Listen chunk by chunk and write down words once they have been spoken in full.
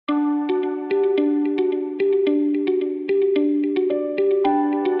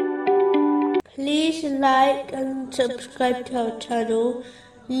like and subscribe to our channel.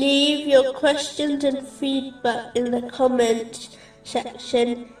 Leave your questions and feedback in the comments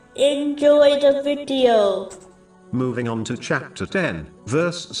section. Enjoy the video. Moving on to chapter 10,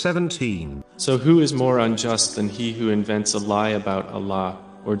 verse 17. So who is more unjust than he who invents a lie about Allah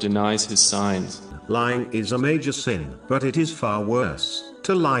or denies his signs? Lying is a major sin, but it is far worse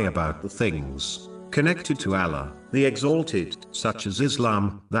to lie about the things connected to Allah, the Exalted, such as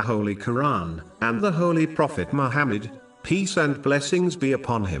Islam, the Holy Quran, and the Holy Prophet Muhammad, peace and blessings be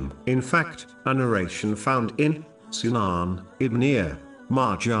upon him. In fact, a narration found in Sunan Ibn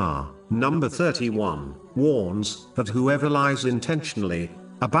Majah, number 31, warns that whoever lies intentionally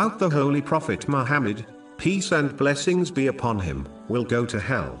about the Holy Prophet Muhammad, peace and blessings be upon him, will go to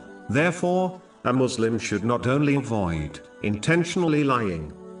hell. Therefore, a Muslim should not only avoid intentionally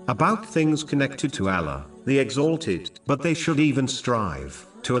lying about things connected to Allah, the Exalted, but they should even strive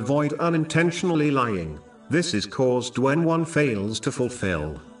to avoid unintentionally lying. This is caused when one fails to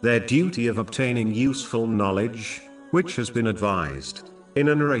fulfill their duty of obtaining useful knowledge, which has been advised in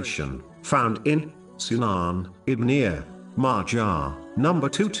a narration found in Sunan Ibn Majah, number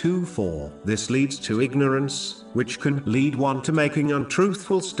 224. This leads to ignorance, which can lead one to making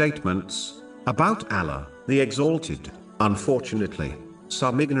untruthful statements about Allah, the Exalted. Unfortunately,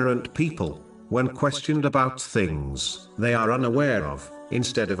 some ignorant people, when questioned about things they are unaware of,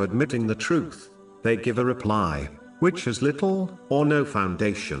 instead of admitting the truth, they give a reply which has little or no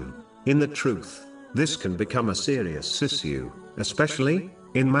foundation in the truth. This can become a serious issue, especially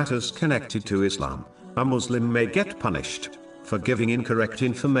in matters connected to Islam. A Muslim may get punished for giving incorrect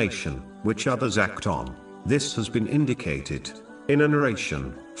information which others act on. This has been indicated in a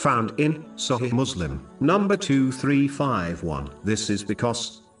narration found in Sahih Muslim, number 2351. This is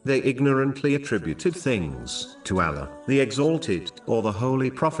because they ignorantly attributed things to Allah, the Exalted, or the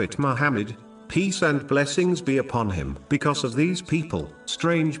Holy Prophet Muhammad, peace and blessings be upon him. Because of these people,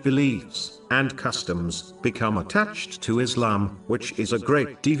 strange beliefs and customs become attached to Islam, which is a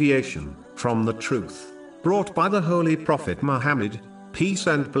great deviation from the truth brought by the Holy Prophet Muhammad, peace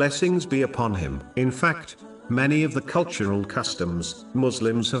and blessings be upon him. In fact, many of the cultural customs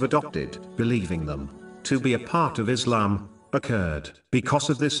Muslims have adopted, believing them to be a part of Islam, occurred because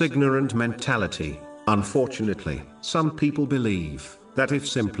of this ignorant mentality. Unfortunately, some people believe that if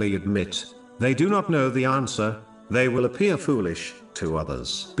simply admit they do not know the answer, they will appear foolish to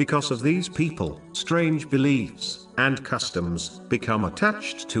others. Because of these people, strange beliefs and customs become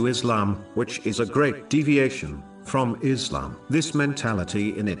attached to Islam, which is a great deviation from Islam. This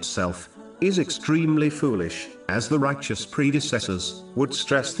mentality in itself is extremely foolish, as the righteous predecessors would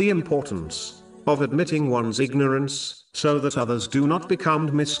stress the importance of admitting one's ignorance, so that others do not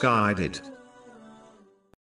become misguided.